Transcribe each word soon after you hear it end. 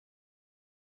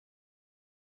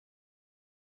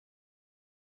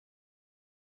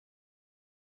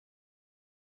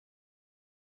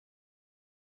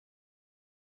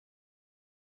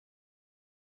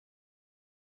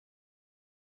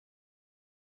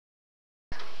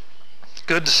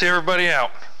Good to see everybody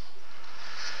out.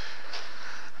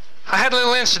 I had a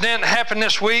little incident happen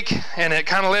this week, and it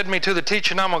kind of led me to the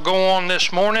teaching I'm going to go on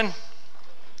this morning.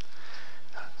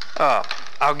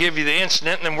 I'll give you the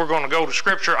incident, and then we're going to go to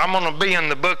Scripture. I'm going to be in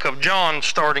the book of John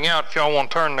starting out, if y'all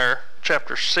want to turn there,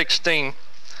 chapter 16.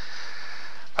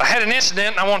 I had an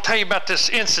incident, and I want to tell you about this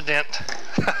incident.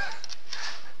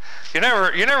 You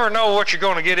never know what you're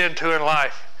going to get into in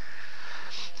life.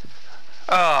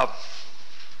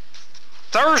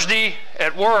 Thursday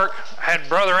at work, I had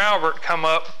Brother Albert come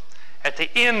up at the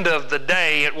end of the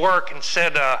day at work and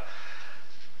said, I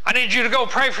need you to go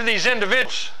pray for these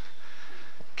individuals.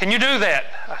 Can you do that?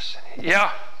 I said,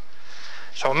 yeah.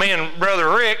 So me and Brother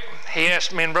Rick, he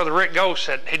asked me and Brother Rick go,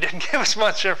 said, he didn't give us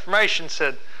much information,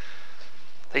 said,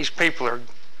 these people are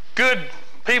good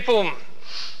people,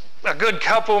 a good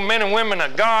couple, men and women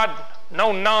of God,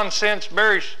 no nonsense,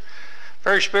 very,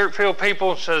 very spirit-filled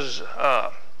people. Says,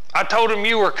 I told him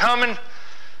you were coming,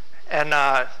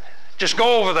 and just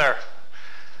go over there.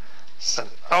 Said,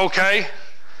 okay.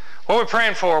 What are we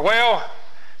praying for? Well,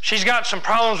 she's got some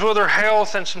problems with her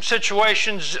health and some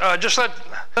situations. Just let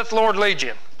the Lord lead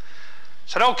you.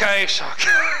 Said, okay. So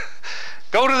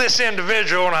go to this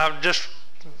individual, and I'm just,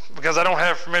 because I don't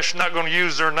have permission, not going to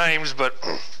use their names, but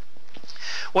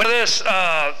with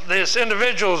this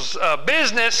individual's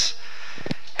business,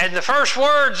 and the first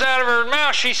words out of her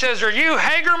mouth, she says, are you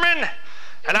Hageman?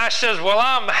 And I says, well,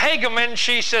 I'm Hageman.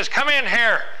 She says, come in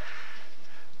here.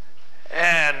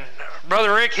 And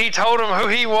Brother Rick, he told him who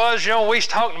he was. You know, we was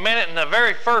talking a minute, and the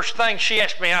very first thing she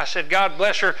asked me, I said, God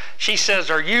bless her. She says,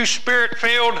 are you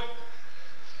spirit-filled?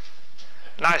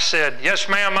 And I said, yes,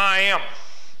 ma'am, I am.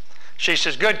 She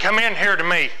says, good, come in here to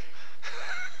me.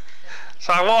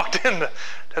 So I walked into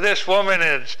this woman,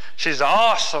 and she's an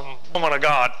awesome woman of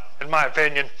God, in my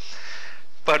opinion,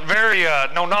 but very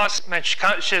no nonsense. She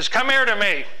says, come here to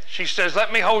me. She says,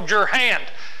 let me hold your hand.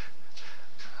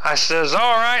 I says,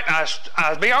 all right.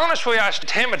 I'll be honest with you, I was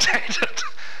intimidated.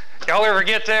 Y'all ever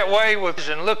get that way with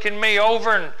and looking me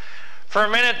over, and for a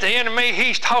minute the enemy,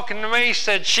 he's talking to me. He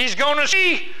said, she's going to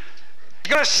see.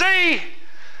 She's going to see.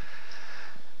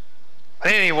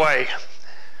 But anyway,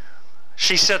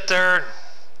 she sat there,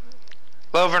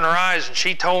 love in her eyes, and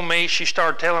she told me, she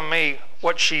started telling me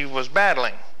what she was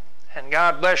battling. And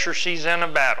God bless her, she's in a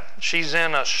battle. She's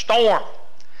in a storm.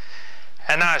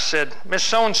 And I said, Miss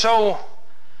So-and-so,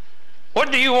 what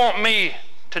do you want me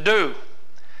to do?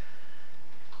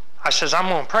 I says, I'm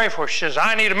going to pray for her. She says,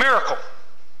 I need a miracle.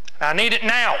 I need it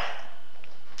now.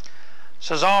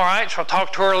 Says, all right. So I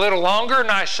talked to her a little longer,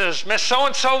 and I says, Miss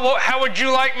So-and-so, how would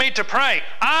you like me to pray?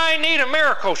 I need a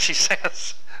miracle, she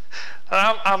says.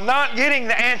 I'm not getting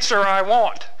the answer I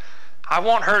want. I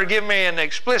want her to give me an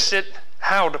explicit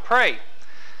how to pray.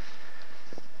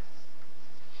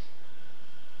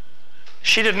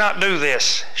 She did not do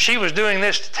this. She was doing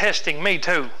this testing me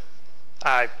too.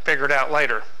 I figured out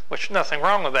later, which nothing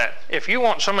wrong with that. If you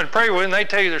want someone to pray with and they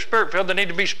tell you they're spirit-filled, they need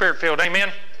to be spirit-filled.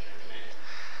 Amen?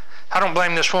 I don't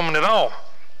blame this woman at all.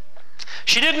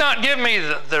 She did not give me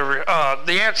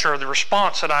the answer or the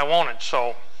response that I wanted,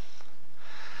 so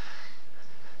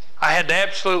I had to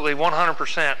absolutely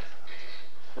 100%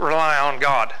 rely on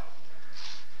God.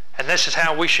 And this is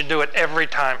how we should do it every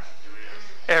time.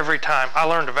 Every time. I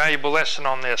learned a valuable lesson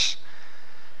on this.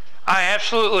 I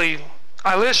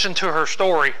listened to her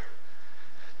story,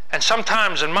 and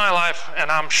sometimes in my life,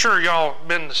 and I'm sure y'all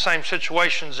been in the same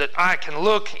situations, that I can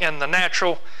look in the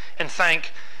natural and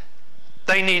think,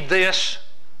 they need this,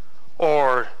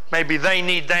 or maybe they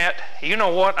need that. You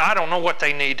know what? I don't know what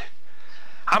they need.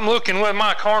 I'm looking with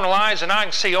my carnal eyes, and I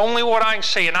can see only what I can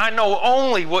see, and I know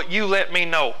only what you let me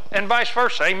know, and vice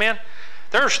versa. Amen?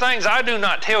 There's things I do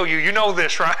not tell you. You know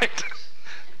this, right?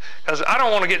 Because I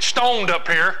don't want to get stoned up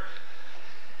here.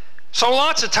 So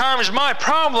lots of times my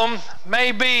problem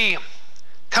may be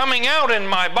coming out in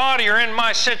my body or in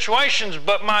my situations,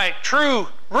 but my true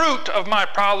root of my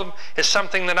problem is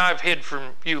something that I've hid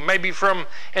from you. Maybe from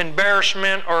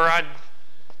embarrassment, or I'm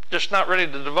just not ready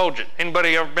to divulge it.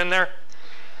 Anybody ever been there?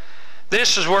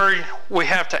 This is where we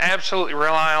have to absolutely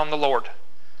rely on the Lord.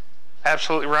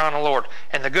 Absolutely rely on the Lord.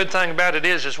 And the good thing about it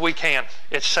is we can.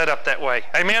 It's set up that way.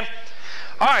 Amen?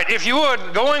 All right, if you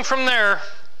would, going from there,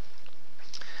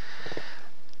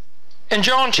 in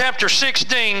John chapter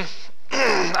 16,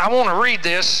 I want to read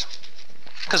this,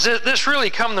 because this really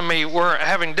come to me where,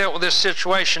 having dealt with this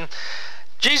situation,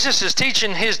 Jesus is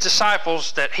teaching his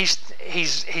disciples that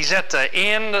he's at the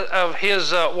end of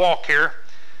his walk here.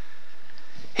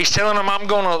 He's telling them, I'm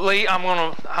going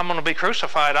to be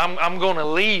crucified. I'm going to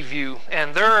leave you.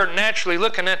 And they're naturally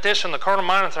looking at this in the carnal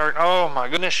mind and they're, oh my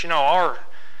goodness,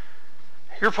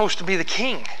 You're supposed to be the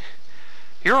king.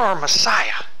 You're our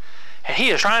Messiah. And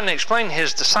he is trying to explain to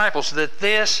his disciples that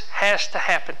this has to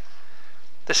happen.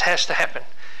 This has to happen.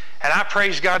 And I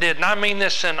praise God did. And I mean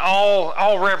this in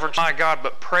all reverence, my God,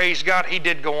 but praise God, he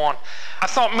did go on. I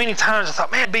thought many times,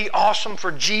 man, it'd be awesome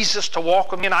for Jesus to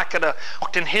walk with me, and I could have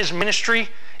walked in his ministry,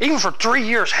 even for 3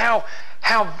 years. How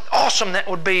awesome that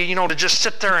would be, to just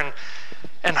sit there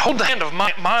and hold the hand of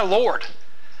my Lord.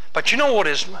 But you know what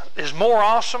is more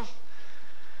awesome?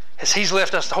 Is he's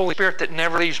left us the Holy Spirit that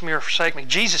never leaves me or forsakes me.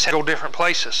 Jesus had to go different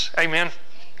places. Amen.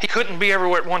 He couldn't be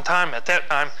everywhere at one time at that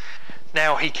time.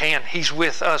 Now he can. He's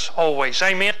with us always.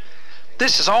 Amen.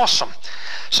 This is awesome.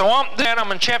 So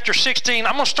I'm in chapter 16.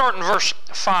 I'm going to start in verse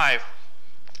 5.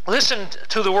 Listen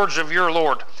to the words of your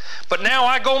Lord. But now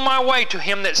I go my way to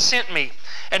him that sent me,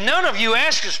 and none of you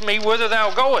asketh me whither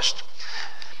thou goest.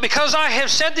 Because I have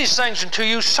said these things unto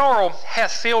you, sorrow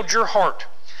hath filled your heart.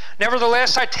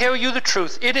 Nevertheless, I tell you the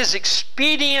truth. It is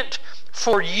expedient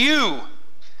for you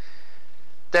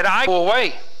that I go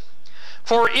away.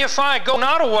 For if I go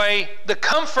not away, the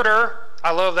Comforter,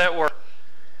 I love that word,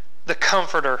 the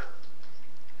Comforter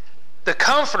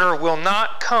will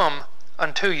not come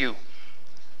unto you.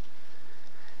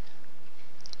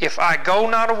 If I go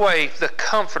not away, the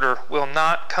Comforter will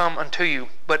not come unto you.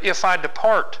 But if I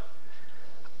depart,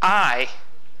 I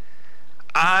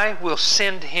will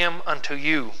send him unto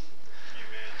you. Amen.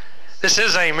 This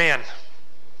is amen.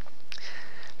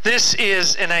 This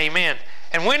is an amen.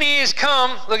 And when he is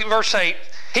come, look at verse 8,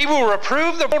 he will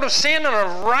reprove the world of sin and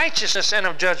of righteousness and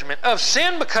of judgment. Of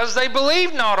sin, because they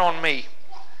believe not on me.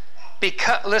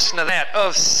 Listen to that.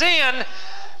 Of sin,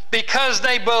 because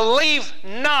they believe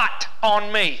not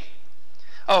on me.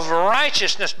 Of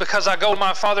righteousness, because I go to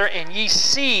my Father, and ye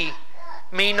see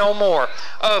me no more.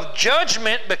 Of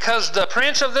judgment, because the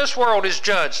prince of this world is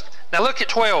judged. Now look at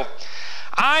 12.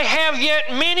 I have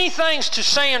yet many things to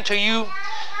say unto you,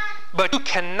 but you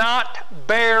cannot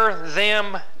bear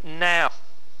them now.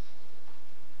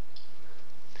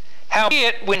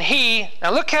 Howbeit, when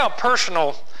now look how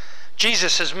personal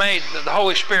Jesus has made the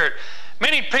Holy Spirit.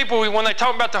 Many people, when they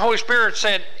talk about the Holy Spirit,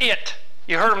 said it.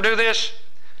 You heard them do this?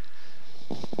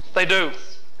 They do.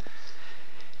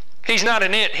 He's not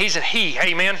an it, he's a he.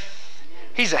 Amen.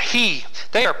 He's a he.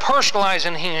 They are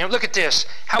personalizing him. Look at this.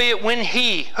 Howbeit, when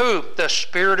he, who? The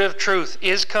Spirit of truth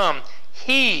is come,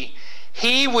 he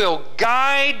will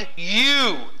guide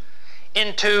you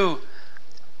into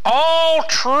all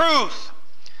truth.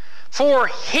 For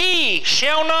he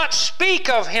shall not speak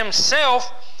of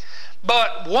himself,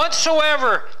 but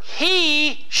whatsoever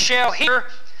he shall hear,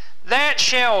 that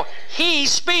shall he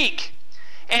speak.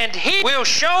 And he will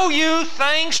show you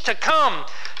things to come.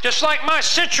 Just like my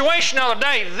situation the other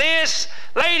day. This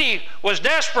lady was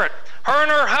desperate. Her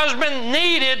and her husband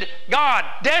needed God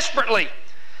desperately.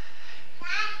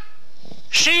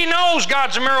 She knows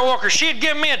God's a miracle worker. She had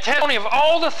given me a testimony of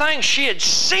all the things she had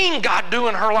seen God do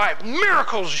in her life.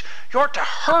 Miracles. You ought to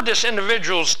heard this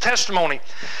individual's testimony.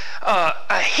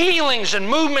 Healings and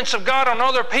movements of God on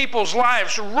other people's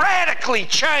lives radically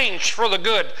changed for the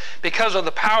good because of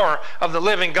the power of the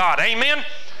living God. Amen?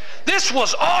 This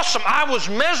was awesome. I was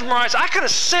mesmerized. I could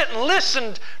have sat and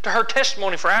listened to her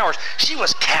testimony for hours. She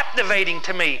was captivating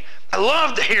to me. I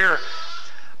love to hear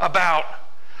about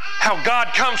how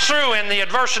God comes through in the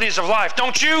adversities of life.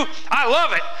 Don't you? I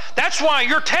love it. That's why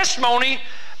your testimony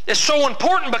is so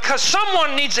important, because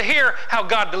someone needs to hear how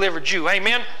God delivered you.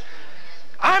 Amen?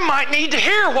 I might need to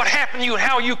hear what happened to you and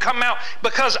how you come out,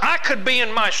 because I could be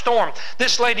in my storm.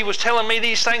 This lady was telling me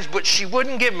these things, but she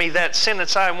wouldn't give me that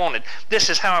sentence I wanted. This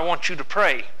is how I want you to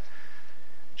pray.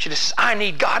 She just said, I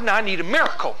need God and I need a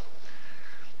miracle.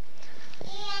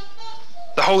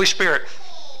 The Holy Spirit.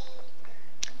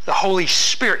 The Holy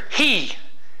Spirit. He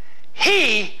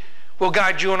will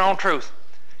guide you in all truth.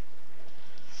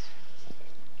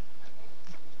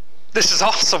 This is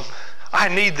awesome. I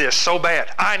need this so bad.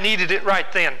 I needed it right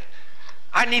then.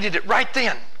 I needed it right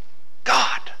then.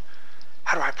 God,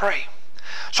 how do I pray?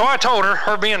 So I told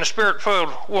her being a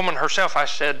spirit-filled woman herself, I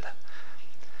said,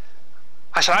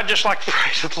 I'd just like to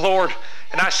pray to the Lord.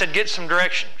 And I said, get some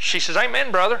direction. She says,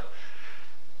 amen, brother.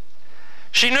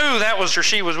 She knew that was her.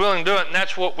 She was willing to do it, and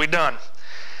that's what we done.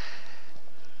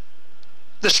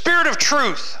 The Spirit of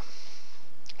truth.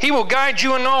 He will guide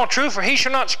you in all truth, for he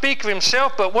shall not speak of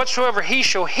himself, but whatsoever he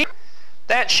shall hear,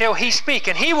 that shall he speak.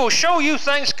 And he will show you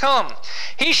things come.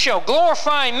 He shall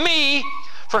glorify me,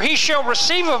 for he shall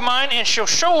receive of mine, and shall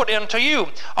show it unto you.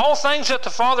 All things that the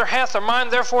Father hath are mine,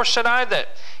 therefore said I, that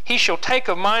he shall take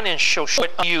of mine, and shall show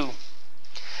it unto you.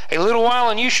 A little while,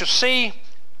 and you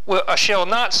shall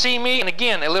not see me, and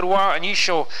again a little while, and you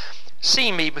shall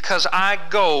see me because I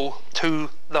go to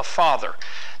the Father.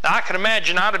 Now I can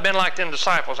imagine I'd have been like them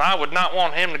disciples. I would not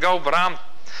want him to go, but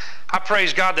I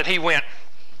praise God that he went.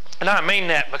 And I mean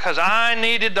that because I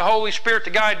needed the Holy Spirit to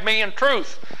guide me in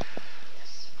truth.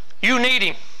 You need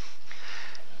him.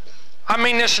 I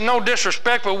mean this in no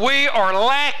disrespect, but we are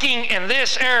lacking in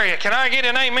this area. Can I get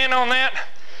an amen on that?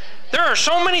 There are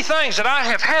so many things that I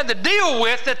have had to deal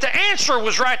with that the answer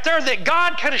was right there, that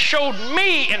God could have showed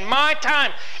me in my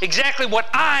time exactly what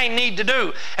I need to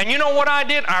do. And you know what I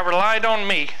did? I relied on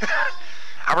me.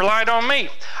 I relied on me.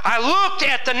 I looked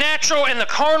at the natural and the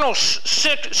carnal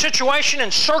situation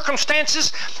and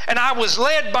circumstances, and I was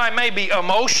led by maybe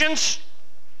emotions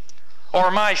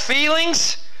or my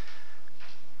feelings.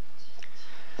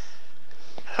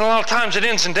 And a lot of times it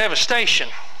ends in devastation.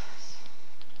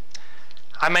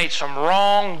 I made some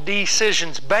wrong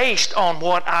decisions based on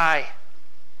what I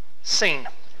seen.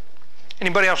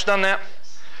 Anybody else done that?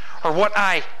 Or what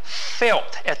I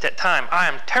felt at that time. I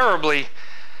am terrible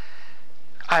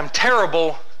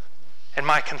in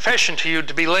my confession to you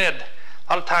to be led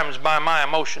a lot of times by my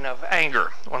emotion of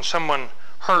anger. When someone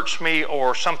hurts me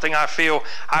or something I feel,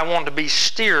 I want to be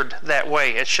steered that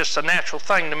way. It's just a natural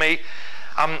thing to me.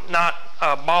 I'm not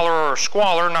a baller or a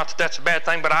squaller, not that that's a bad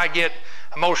thing, but I get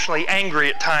emotionally angry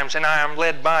at times, and I am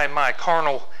led by my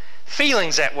carnal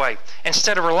feelings that way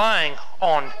instead of relying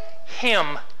on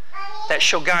him that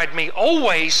shall guide me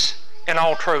always in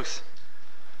all truth.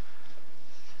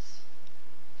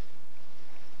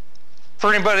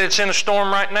 For anybody that's in a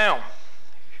storm right now,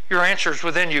 your answer is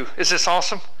within you. Is this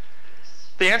awesome?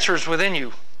 The answer is within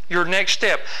you. Your next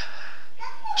step.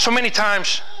 So many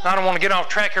times, I don't want to get off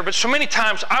track here, but so many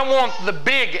times I want the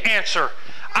big answer.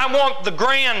 I want the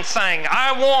grand thing.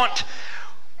 I want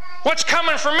what's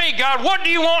coming for me, God. What do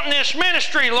you want in this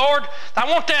ministry, Lord? I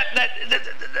want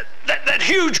that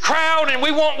huge crowd, and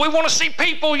we want to see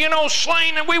people,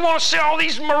 slain, and we want to see all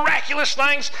these miraculous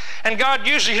things. And God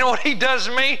usually, you know what he does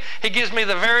to me? He gives me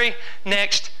the very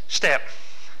next step.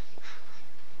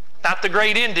 Not the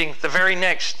great ending, the very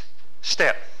next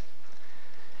step.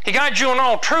 He guides you in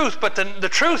all truth, but the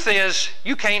truth is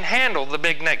you can't handle the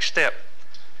big next step.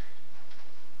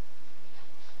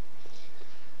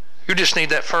 You just need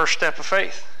that first step of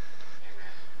faith.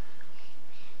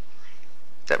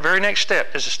 That very next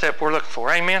step is the step we're looking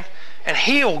for. Amen? And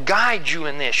he'll guide you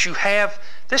in this.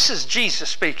 This is Jesus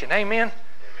speaking. Amen? Amen.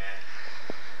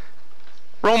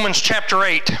 Romans chapter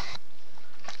 8,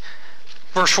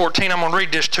 verse 14. I'm going to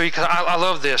read this to you because I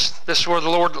love this. This is where the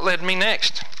Lord led me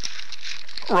next.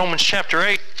 Romans chapter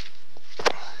 8.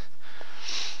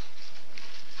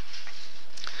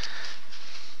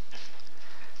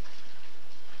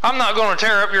 I'm not going to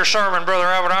tear up your sermon, Brother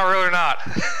Robert. I'm really not.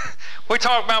 We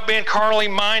talk about being carnally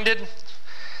minded,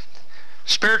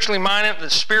 spiritually minded. The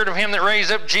Spirit of him that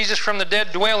raised up Jesus from the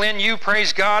dead dwell in you.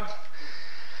 Praise God.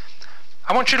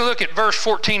 I want you to look at verse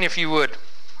 14 if you would.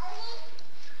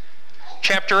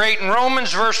 Chapter 8 in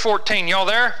Romans, verse 14. Y'all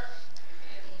there?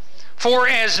 For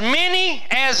as many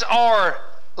as are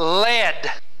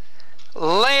led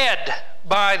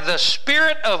by the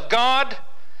Spirit of God,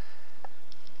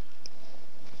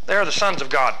 they're the sons of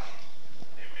God.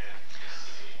 Amen.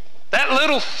 That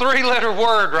little three-letter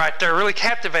word right there really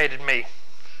captivated me.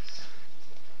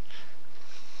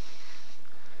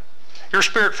 You're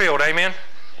Spirit-filled, amen?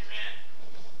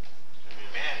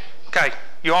 Amen. Okay,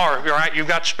 you're right. You've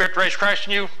got the Spirit to raise Christ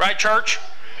in you, right, church? Amen.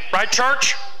 Right,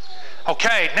 church?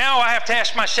 Okay, now I have to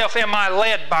ask myself, am I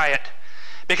led by it?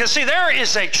 Because, see, there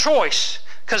is a choice.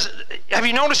 Because, have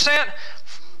you noticed that?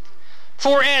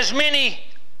 For as many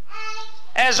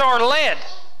as are led.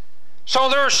 So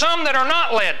there are some that are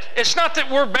not led. It's not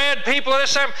that we're bad people.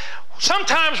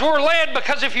 Sometimes we're led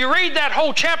because if you read that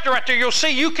whole chapter right there, you'll see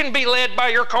you can be led by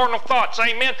your carnal thoughts.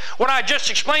 Amen? What I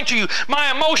just explained to you, my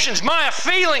emotions, my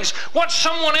feelings, what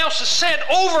someone else has said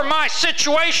over my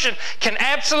situation can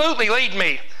absolutely lead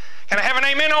me. Can I have an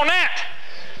amen on that?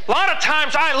 A lot of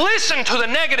times I listen to the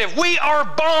negative. We are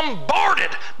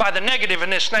bombarded by the negative in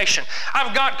this nation.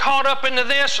 I've got caught up into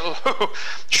this.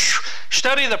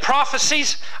 Study the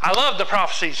prophecies. I love the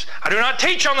prophecies. I do not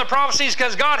teach on the prophecies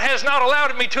because God has not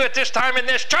allowed me to at this time in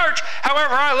this church.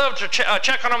 However, I love to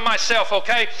check on them myself,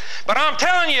 okay? But I'm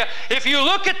telling you, if you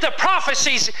look at the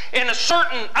prophecies in a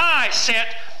certain eye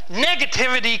set,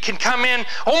 negativity can come in.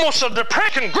 Almost a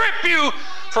depression can grip you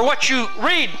for what you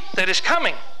read that is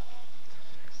coming.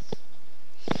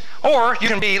 Or you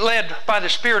can be led by the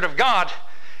Spirit of God,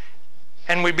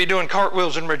 and we'd be doing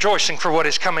cartwheels and rejoicing for what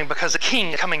is coming because the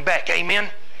King is coming back. Amen?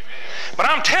 Amen. But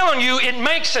I'm telling you, it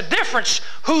makes a difference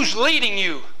who's leading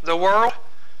you, the world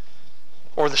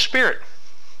or the Spirit.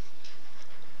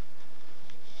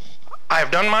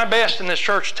 have done my best in this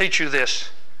church to teach you this.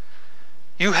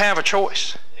 You have a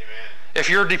choice. If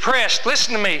you're depressed,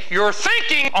 listen to me, you're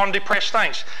thinking on depressed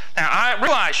things. Now, I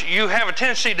realize you have a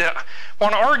tendency to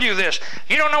want to argue this.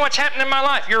 You don't know what's happening in my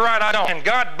life. You're right, I don't. And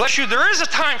God bless you. There is a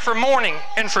time for mourning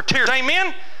and for tears.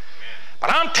 Amen? But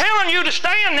I'm telling you to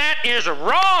stay in that is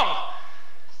wrong.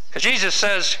 Because Jesus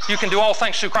says you can do all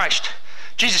things through Christ.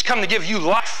 Jesus come to give you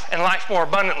life and life more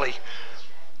abundantly.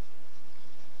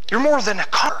 You're more than a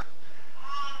conqueror.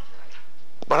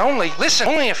 But only, listen,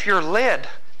 only if you're led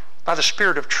by the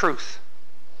Spirit of truth.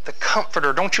 The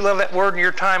Comforter. Don't you love that word in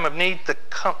your time of need? The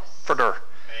Comforter. Amen.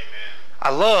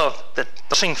 I love that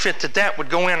seeing fit that would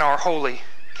go in our holy.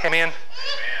 Amen. Amen.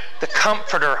 The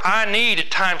Comforter. I need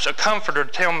at times a comforter to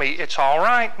tell me, it's all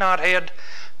right, knothead.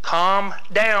 Calm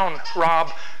down,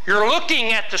 Rob. You're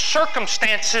looking at the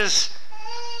circumstances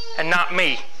and not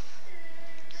me.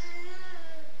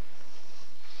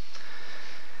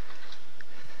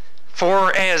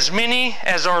 For as many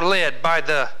as are led by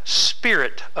the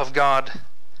Spirit of God,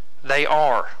 they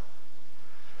are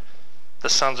the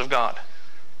sons of God.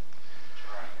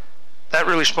 That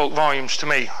really spoke volumes to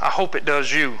me. I hope it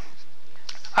does you.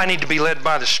 I need to be led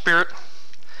by the Spirit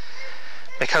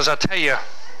because I tell you,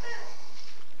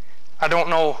 I don't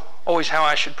know always how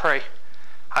I should pray.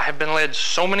 I have been led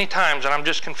so many times, and I'm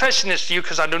just confessing this to you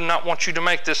because I do not want you to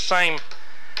make this same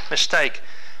mistake.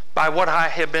 By what I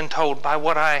have been told, by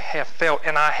what I have felt,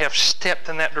 and I have stepped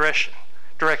in that direction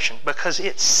because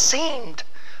it seemed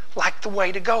like the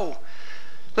way to go.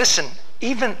 Listen,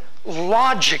 even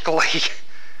logically,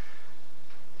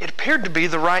 it appeared to be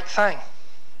the right thing.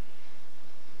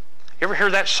 You ever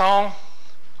hear that song?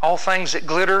 All things that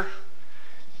glitter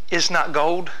is not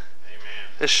gold.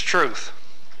 Amen. It's truth.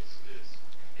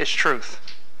 It's truth.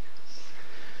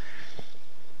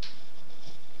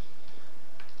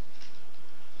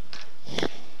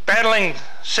 Battling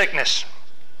sickness.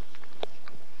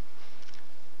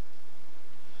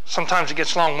 Sometimes it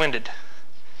gets long-winded.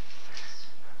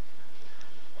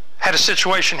 Had a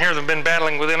situation here that I've been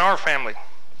battling within our family,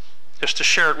 just to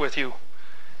share it with you.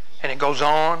 And it goes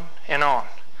on and on.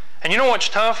 And you know what's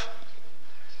tough?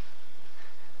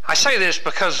 I say this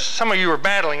because some of you are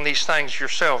battling these things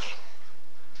yourselves.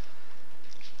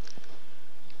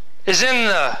 Is in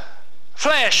the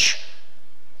flesh.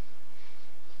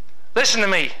 Listen to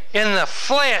me. In the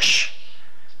flesh,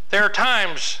 there are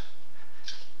times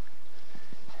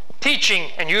teaching,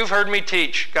 and you've heard me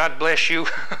teach. God bless you.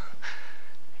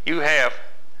 You have.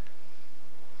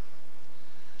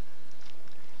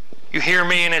 You hear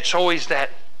me, and it's always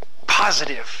that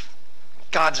positive.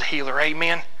 God's a healer.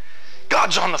 Amen.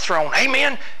 God's on the throne.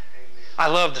 Amen. I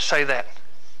love to say that.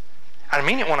 I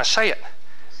mean it when I say it.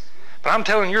 But I'm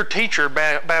telling your teacher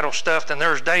battle stuff, and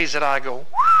there's days that I go,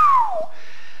 whoo,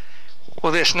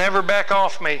 will this never back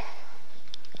off me?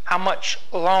 How much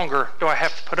longer do I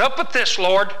have to put up with this,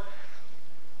 Lord?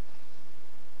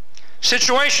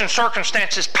 Situations,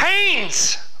 circumstances,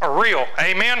 pains are real.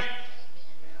 Amen?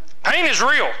 Pain is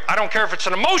real. I don't care if it's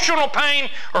an emotional pain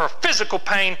or a physical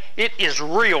pain. It is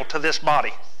real to this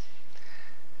body.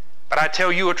 But I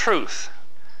tell you a truth.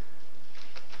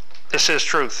 This is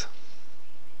truth.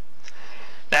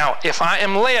 Now, if I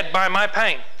am led by my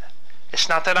pain,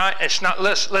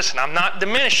 listen, I'm not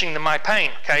diminishing my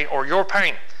pain, okay, or your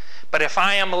pain. But if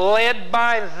I am led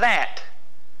by that,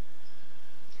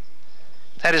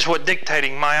 that is what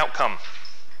dictating my outcome.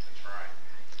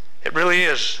 It really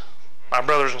is, my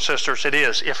brothers and sisters, it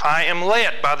is. If I am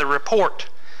led by the report,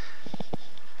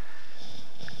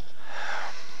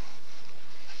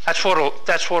 that's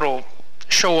what'll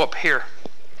show up here.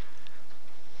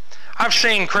 I've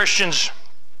seen Christians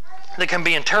that can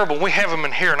be in terrible. We have them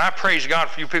in here, and I praise God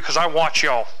for you because I watch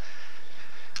y'all.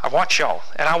 I watch y'all,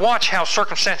 and I watch how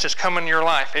circumstances come in your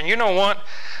life. And you know what?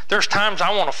 There's times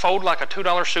I want to fold like a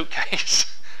 $2 suitcase.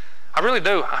 I really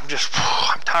do. I'm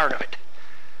tired of it.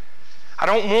 I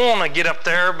don't want to get up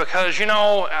there because,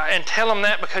 and tell them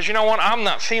that because, you know what? I'm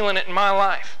not feeling it in my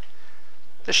life.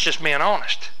 It's just being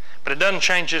honest. But it doesn't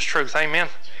change this truth. Amen?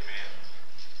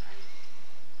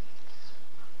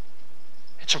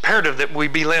 It's imperative that we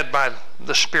be led by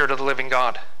the Spirit of the living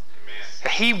God.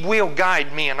 Amen. He will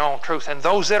guide me in all truth. And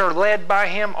those that are led by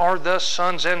Him are the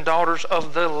sons and daughters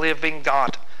of the living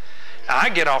God. Now, I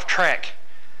get off track.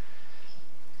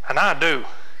 And I do.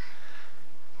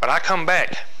 But I come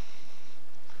back.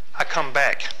 I come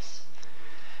back.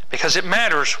 Because it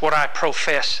matters what I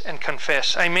profess and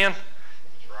confess. Amen?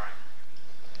 That's right.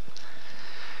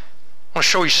 I want to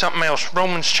show you something else.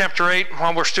 Romans chapter 8,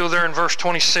 while we're still there in verse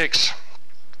 26.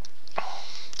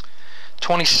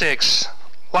 26.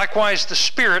 Likewise, the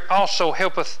Spirit also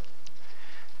helpeth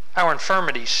our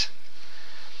infirmities.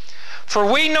 For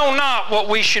we know not what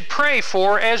we should pray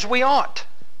for as we ought.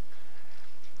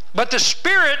 But the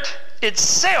Spirit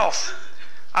itself,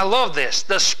 I love this,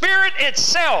 the Spirit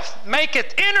itself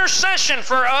maketh intercession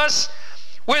for us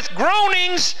with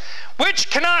groanings which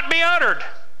cannot be uttered.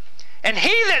 And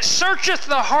he that searcheth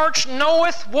the hearts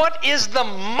knoweth what is the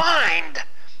mind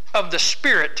of the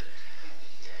Spirit.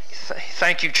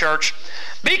 Thank you, church.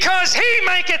 Because he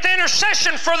maketh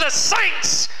intercession for the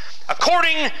saints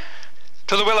according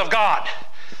to the will of God.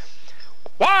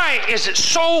 Why is it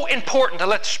so important to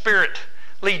let the Spirit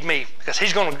lead me? Because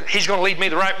He's going to lead me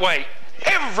the right way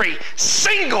every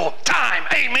single time.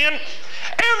 Amen.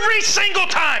 Every single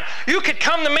time. You could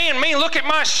come to me and look at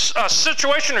my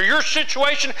situation or your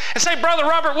situation and say, Brother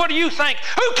Robert, what do you think?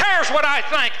 Who cares what I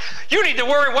think? You need to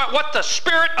worry what the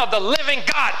Spirit of the living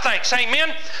God thinks.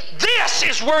 Amen? This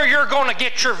is where you're going to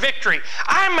get your victory.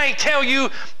 I may tell you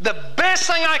the best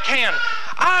thing I can.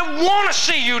 I want to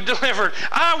see you delivered.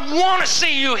 I want to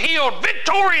see you healed,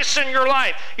 victorious in your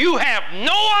life. You have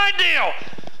no idea.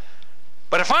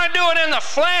 But if I do it in the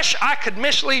flesh, I could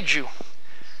mislead you.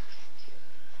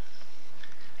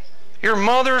 Your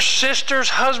mothers, sisters,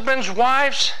 husbands,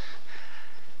 wives,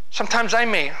 sometimes they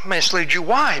may mislead you.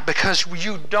 Why? Because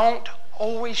you don't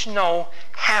always know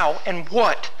how and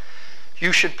what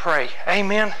you should pray.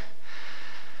 Amen?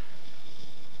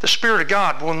 The Spirit of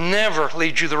God will never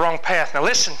lead you the wrong path. Now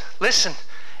listen.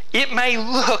 It may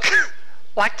look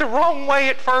like the wrong way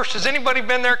at first. Has anybody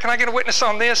been there? Can I get a witness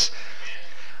on this?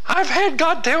 I've had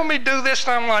God tell me to do this,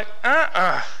 and I'm like,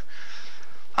 I'm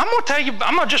going to tell you,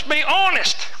 I'm going to just be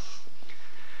honest.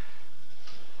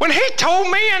 When He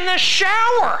told me in the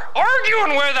shower,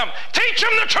 arguing with him, teach him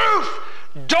the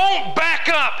truth, don't back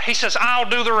up. He says, I'll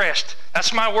do the rest.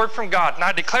 That's my word from God. And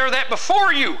I declare that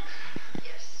before you.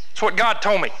 That's what God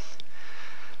told me.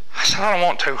 I said, I don't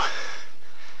want to.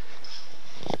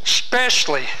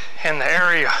 Especially in the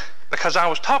area, because I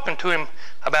was talking to Him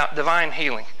about divine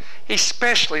healing.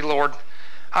 Especially, Lord,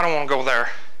 I don't want to go there.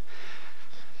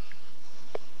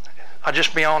 I'll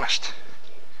just be honest.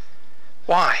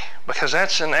 Why? Because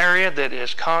that's an area that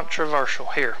is controversial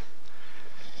here.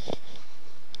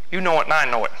 You know it and I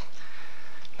know it.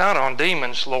 Not on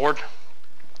demons, Lord.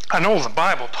 I know the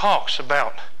Bible talks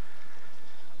about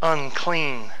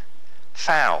unclean,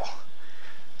 foul,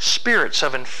 spirits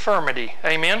of infirmity.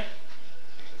 Amen?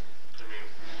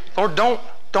 Lord, don't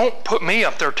put me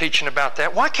up there teaching about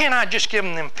that. Why can't I just give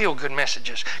them feel-good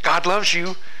messages? God loves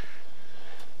you.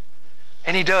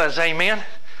 And He does. Amen?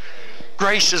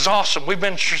 Grace is awesome. We've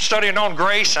been studying on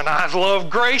grace, and I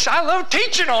love grace. I love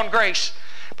teaching on grace.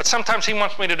 But sometimes He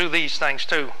wants me to do these things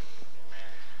too.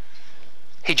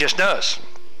 He just does.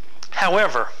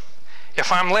 However,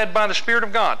 if I'm led by the Spirit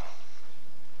of God,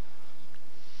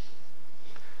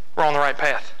 we're on the right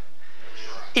path.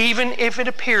 Even if it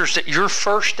appears that your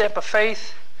first step of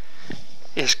faith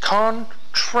is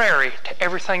contrary to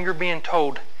everything you're being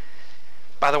told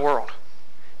by the world.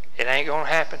 It ain't going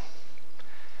to happen.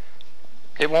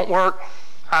 It won't work.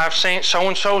 I've seen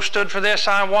so-and-so stood for this,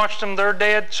 I watched them, they're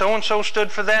dead. So-and-so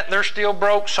stood for that, they're still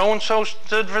broke. So-and-so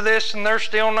stood for this, and they're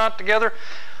still not together.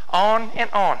 On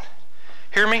and on.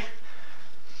 Hear me?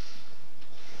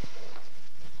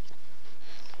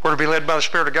 We're to be led by the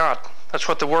Spirit of God. That's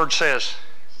what the Word says.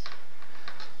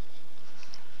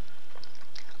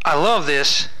 I love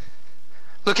this.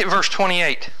 Look at verse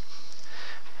 28.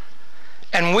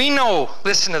 And we know,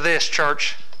 listen to this,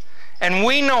 church, and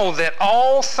we know that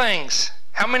all things,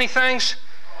 how many things?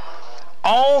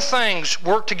 All things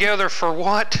work together for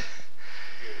what?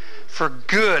 For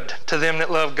good to them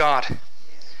that love God.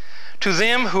 To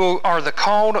them who are the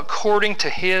called according to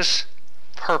His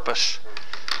purpose.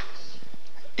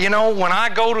 You know, when I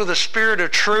go to the Spirit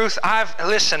of truth,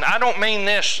 listen, I don't mean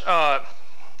this, yeah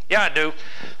I do.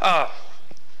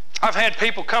 I've had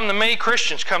people come to me,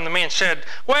 Christians come to me and said,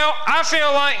 well, I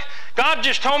feel like God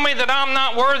just told me that I'm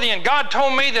not worthy, and God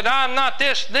told me that I'm not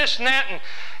this, and that, and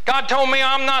God told me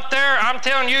I'm not there. I'm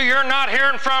telling you, you're not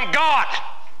hearing from God.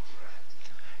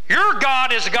 Your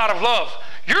God is a God of love.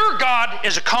 Your God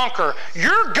is a conqueror.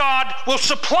 Your God will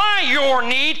supply your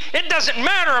need. It doesn't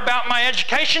matter about my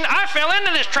education. I fell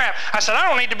into this trap. I said, I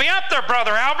don't need to be up there,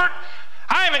 Brother Albert.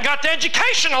 I haven't got the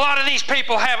education a lot of these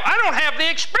people have. I don't have the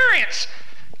experience.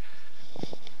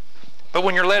 But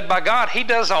when you're led by God, He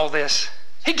does all this.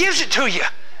 He gives it to you.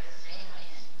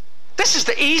 This is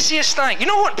the easiest thing. You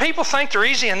know what people think they're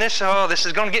easy in this? Oh, this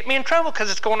is going to get me in trouble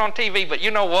because it's going on TV. But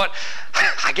you know what?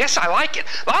 I guess I like it.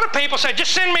 A lot of people say,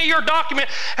 just send me your document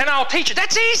and I'll teach it.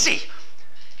 That's easy.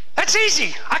 That's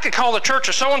easy. I could call the church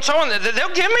of so-and-so and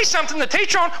they'll give me something to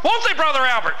teach on. Won't they, Brother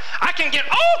Albert? I can get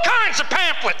all kinds of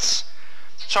pamphlets.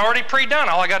 It's already pre-done.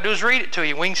 All I got to do is read it to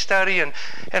you. We can study and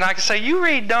I can say, you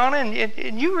read, Donna,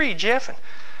 and you read, Jeff.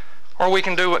 Or we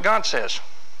can do what God says.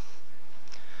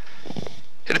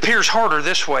 It appears harder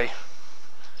this way.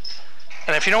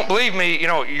 And if you don't believe me,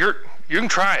 you can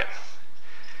try it.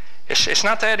 It's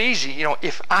not that easy,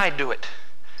 if I do it.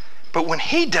 But when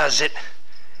He does it,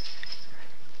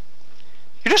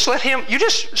 you just let Him, you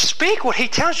just speak what He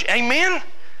tells you. Amen? Amen.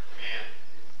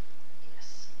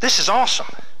 This is awesome.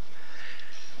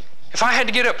 If I had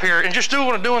to get up here and just do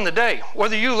what I'm doing today,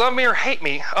 whether you love me or hate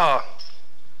me,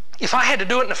 if I had to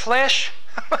do it in the flesh,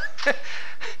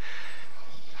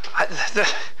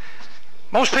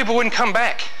 most people wouldn't come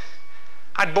back.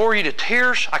 I'd bore you to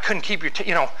tears. I couldn't keep your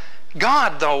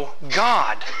God, though,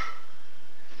 God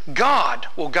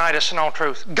will guide us in all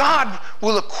truth. God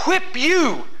will equip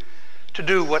you to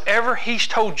do whatever He's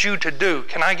told you to do.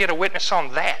 Can I get a witness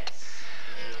on that?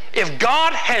 If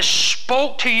God has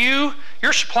spoke to you,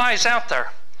 your supply is out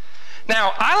there.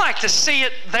 Now, I like to see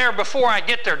it there before I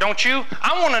get there, don't you?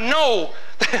 I want to know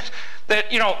that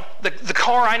the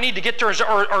car I need to get there is,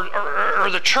 or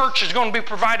the church is going to be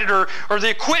provided, or the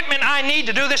equipment I need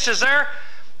to do this is there.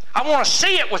 I want to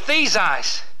see it with these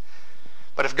eyes.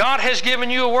 But if God has given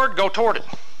you a word, go toward it.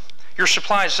 Your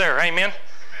supply is there. Amen?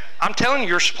 I'm telling you,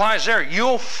 your supply is there.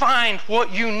 You'll find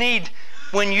what you need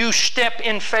when you step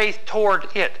in faith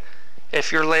toward it,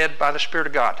 if you're led by the Spirit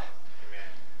of God.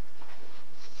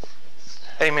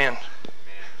 Amen. Amen.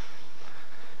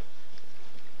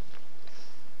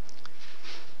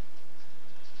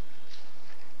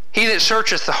 He that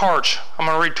searcheth the hearts. I'm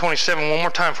going to read 27 one more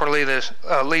time before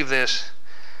I leave this.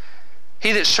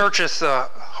 He that searcheth the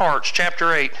hearts,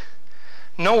 chapter 8,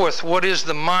 knoweth what is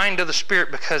the mind of the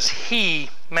Spirit, because He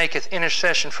maketh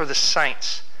intercession for the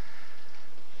saints.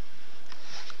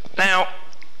 Now,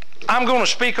 I'm going to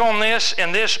speak on this,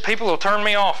 and people will turn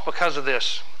me off because of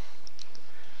this.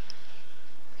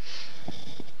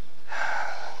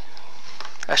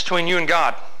 That's between you and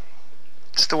God.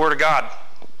 It's the Word of God.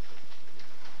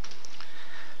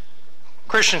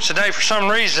 Christians today, for some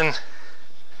reason,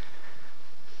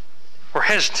 we're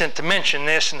hesitant to mention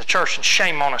this in the church, and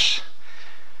shame on us.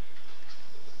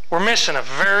 We're missing a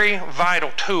very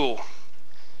vital tool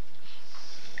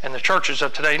in the churches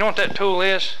of today. You know what that tool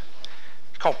is?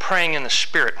 It's called praying in the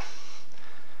Spirit.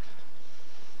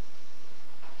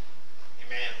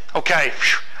 Amen. Okay,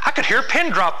 I could hear a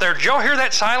pin drop there. Did y'all hear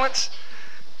that silence?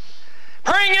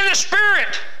 Praying in the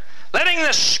Spirit, letting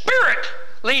the Spirit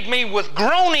lead me with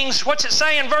groanings. What's it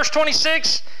say in verse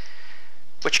 26?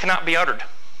 Which cannot be uttered.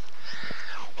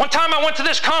 One time I went to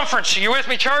this conference. You with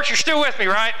me, church? You're still with me,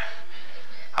 right?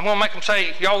 I'm going to make them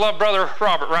say, y'all love Brother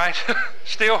Robert, right?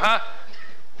 Still, huh?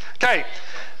 Okay.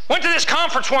 Went to this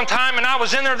conference one time, and I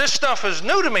was in there. This stuff is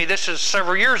new to me. This is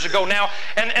several years ago now.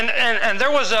 And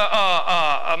there was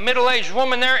a middle-aged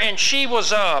woman there, and she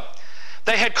was,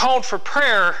 they had called for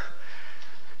prayer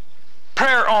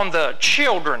on the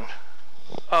children.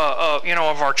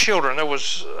 Of our children. There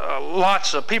was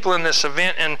lots of people in this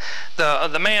event, and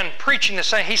the man preaching this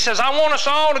thing, he says, I want us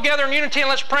all together in unity, and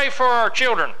let's pray for our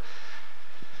children.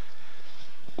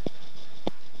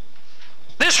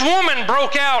 This woman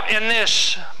broke out in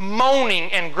this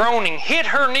moaning and groaning, hit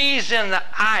her knees in the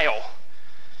aisle,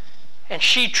 and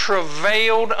she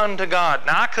travailed unto God.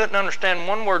 Now, I couldn't understand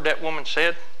one word that woman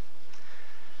said,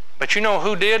 but you know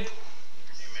who did? Amen.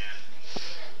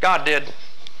 God did.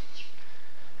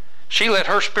 She let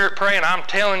her spirit pray, and I'm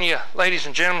telling you, ladies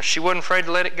and gentlemen, she wasn't afraid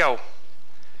to let it go.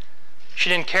 She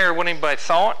didn't care what anybody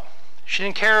thought. She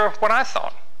didn't care what I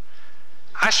thought.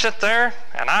 I sat there,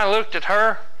 and I looked at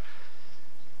her.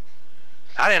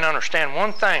 I didn't understand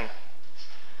one thing.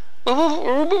 God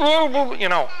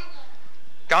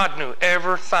knew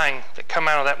everything that come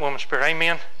out of that woman's spirit.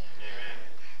 Amen?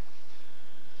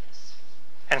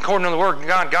 And according to the Word of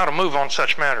God, God will move on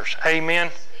such matters.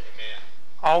 Amen?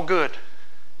 All good.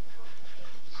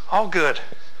 All good.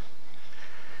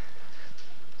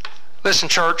 Listen,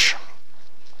 church.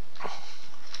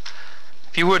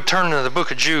 If you would turn to the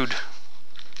book of Jude.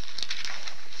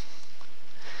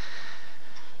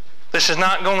 This is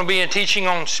not going to be a teaching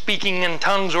on speaking in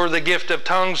tongues or the gift of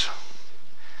tongues.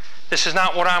 This is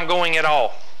not what I'm going at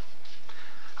all.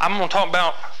 I'm going to talk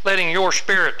about letting your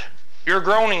spirit, your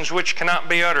groanings which cannot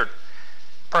be uttered,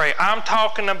 pray. I'm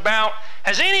talking about,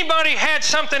 has anybody had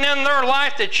something in their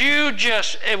life that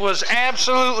it was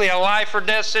absolutely a life or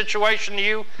death situation to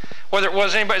you? Whether it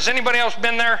was anybody, has anybody else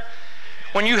been there?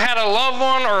 When you had a loved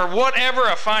one or whatever,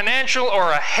 a financial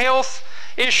or a health,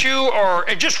 issue or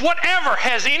just whatever.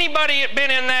 Has anybody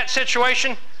been in that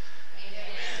situation?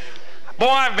 Boy,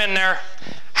 I've been there.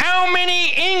 How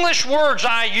many English words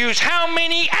I use, how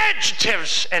many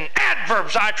adjectives and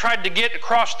adverbs I tried to get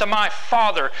across to my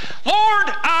Father.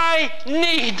 Lord, I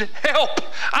need help.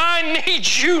 I need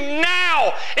you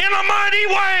now in a mighty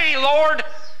way, Lord.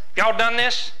 Y'all done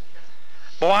this?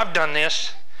 Boy, I've done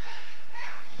this.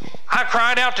 I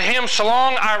cried out to Him so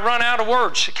long I run out of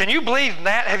words. Can you believe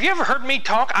that? Have you ever heard me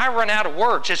talk? I run out of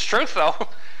words. It's truth though.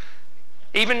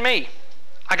 Even me.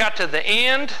 I got to the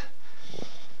end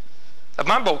of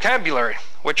my vocabulary,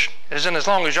 which isn't as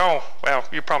long as y'all, well,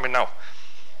 you probably know.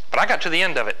 But I got to the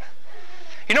end of it.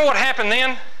 You know what happened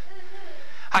then?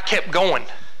 I kept going.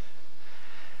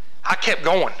 I kept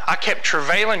going. I kept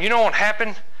travailing. You know what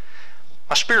happened?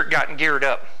 My spirit got geared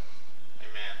up.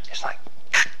 Amen. It's like,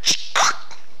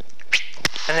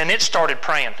 and then it started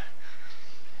praying.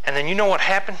 And then you know what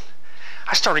happened?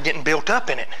 I started getting built up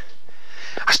in it.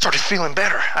 I started feeling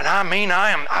better. And I mean,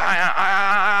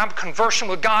 I'm conversing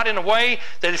with God in a way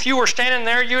that if you were standing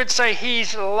there, you would say,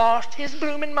 He's lost his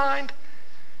blooming mind.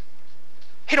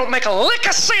 He don't make a lick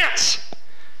of sense.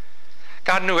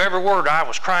 God knew every word I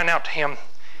was crying out to Him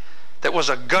that was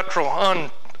a guttural,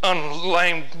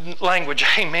 unlamed language.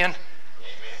 Amen.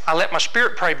 I let my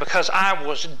spirit pray because I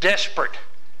was desperate.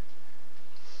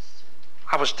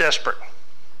 I was desperate.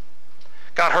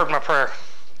 God heard my prayer.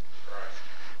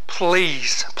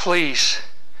 Please, please,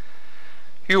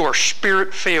 you are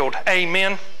spirit-filled.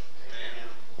 Amen.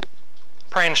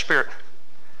 Pray in the Spirit.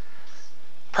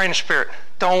 Pray in the Spirit.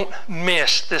 Don't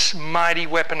miss this mighty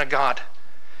weapon of God.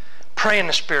 Pray in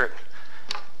the Spirit.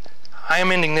 I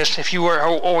am ending this. If you were,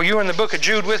 or you're in the book of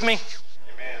Jude with me.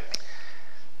 Amen.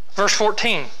 Verse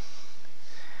 14.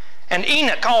 And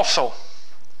Enoch also,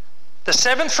 the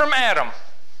seventh from Adam,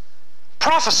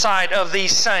 prophesied of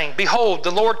these, saying, Behold, the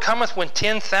Lord cometh with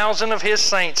 10,000 of His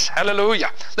saints.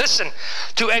 Hallelujah. Listen,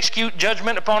 to execute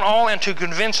judgment upon all, and to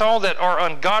convince all that are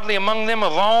ungodly among them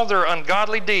of all their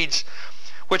ungodly deeds,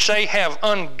 which they have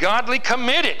ungodly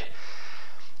committed,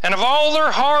 and of all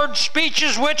their hard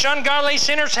speeches which ungodly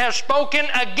sinners have spoken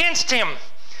against Him.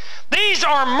 These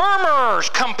are murmurers,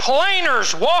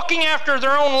 complainers, walking after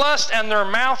their own lust, and their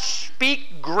mouths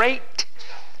speak great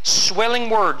swelling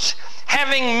words,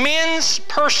 having men's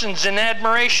persons in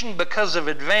admiration because of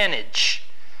advantage.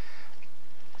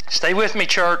 Stay with me,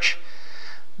 church.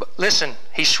 But listen,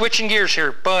 he's switching gears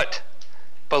here. But,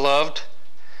 beloved,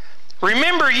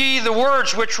 remember ye the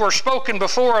words which were spoken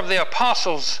before of the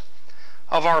apostles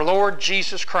of our Lord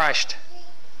Jesus Christ,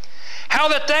 how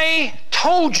that they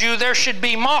told you there should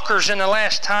be mockers in the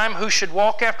last time, who should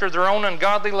walk after their own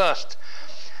ungodly lust.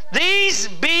 These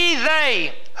be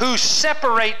they who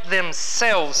separate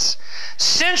themselves,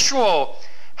 sensual,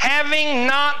 having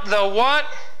not the what?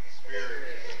 Spirit.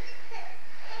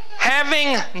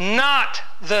 Having not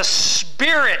the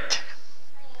Spirit.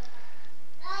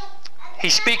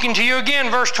 He's speaking to you again,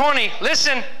 verse 20.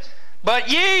 Listen, but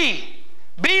ye,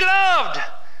 beloved,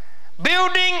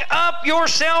 building up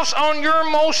yourselves on your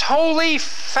most holy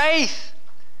faith,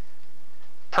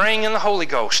 praying in the Holy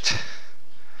Ghost.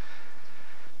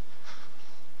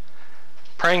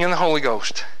 Praying in the Holy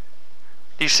Ghost.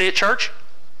 Do you see it, church?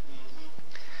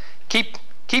 Keep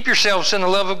yourselves in the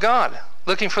love of God,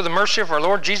 looking for the mercy of our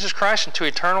Lord Jesus Christ into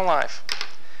eternal life.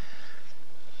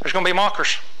 There's going to be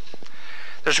mockers.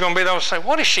 There's going to be those who say,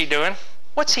 what is she doing?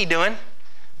 What's he doing?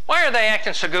 Why are they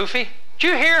acting so goofy?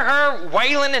 Did you hear her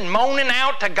wailing and moaning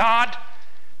out to God?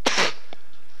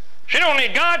 She don't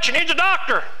need God, she needs a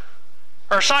doctor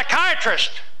or a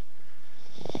psychiatrist.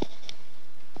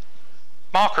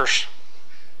 Mockers.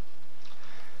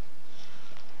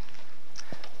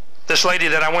 This lady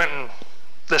that I went and,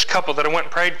 this couple that I went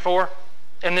and prayed for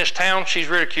in this town, she's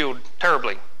ridiculed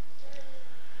terribly.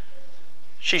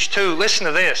 She's too, listen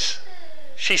to this,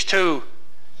 she's too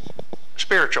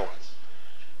spiritual.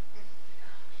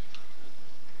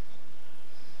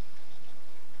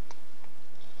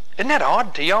 Isn't that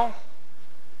odd to y'all?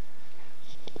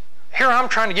 Here I'm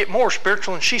trying to get more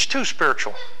spiritual and she's too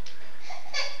spiritual.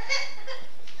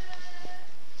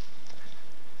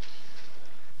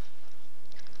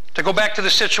 To go back to the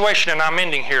situation, and I'm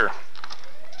ending here.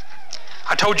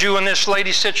 I told you in this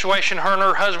lady's situation, her and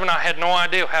her husband, I had no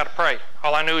idea how to pray.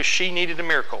 All I knew is she needed a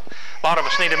miracle. A lot of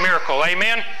us need a miracle.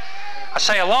 Amen? I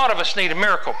say a lot of us need a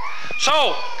miracle.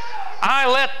 So, I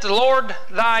let the Lord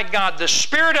thy God, the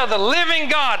Spirit of the living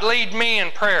God, lead me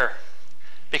in prayer.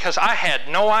 Because I had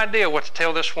no idea what to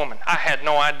tell this woman. I had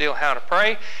no idea how to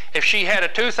pray. If she had a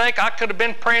toothache, I could have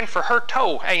been praying for her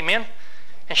toe. Amen?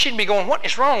 And she'd be going, what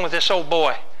is wrong with this old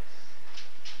boy?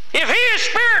 If he is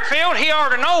Spirit-filled, he ought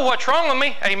to know what's wrong with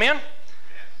me. Amen?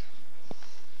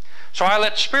 So I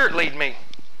let the Spirit lead me.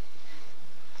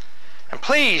 And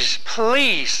please,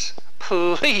 please,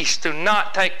 please do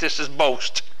not take this as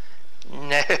boast.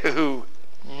 No,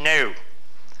 no.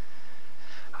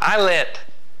 I let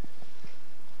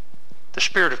the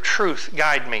Spirit of truth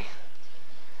guide me.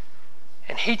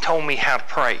 And he told me how to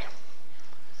pray.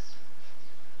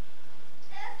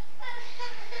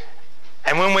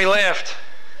 And when we left,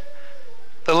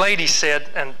 the lady said,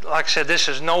 and like I said, this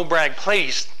is no brag,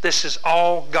 please, this is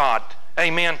all God.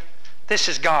 Amen. This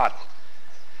is God.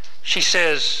 She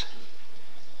says,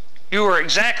 you are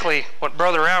exactly what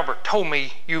Brother Albert told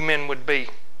me you men would be.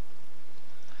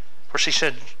 For she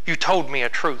said, you told me a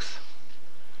truth.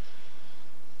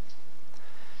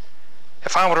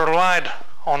 If I would have relied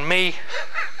on me,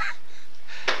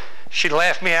 she'd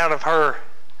laugh me out of her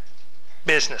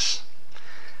business.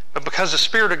 But because the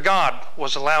Spirit of God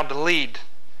was allowed to lead,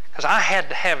 because I had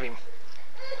to have him.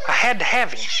 I had to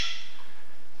have him.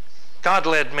 God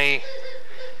led me.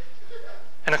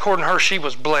 And according to her, she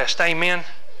was blessed. Amen.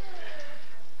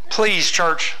 Please,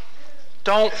 church,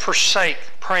 don't forsake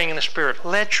praying in the Spirit.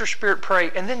 Let your spirit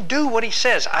pray and then do what he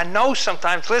says. I know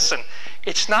sometimes, listen,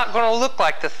 it's not going to look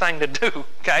like the thing to do,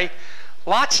 okay?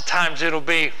 Lots of times it'll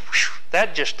be, whew,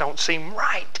 that just don't seem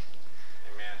right.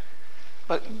 Amen.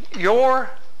 But the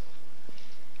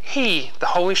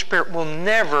Holy Spirit, will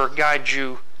never guide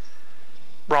you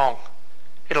wrong.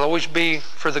 It'll always be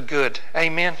for the good.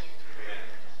 Amen?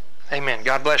 Amen.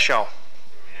 God bless y'all.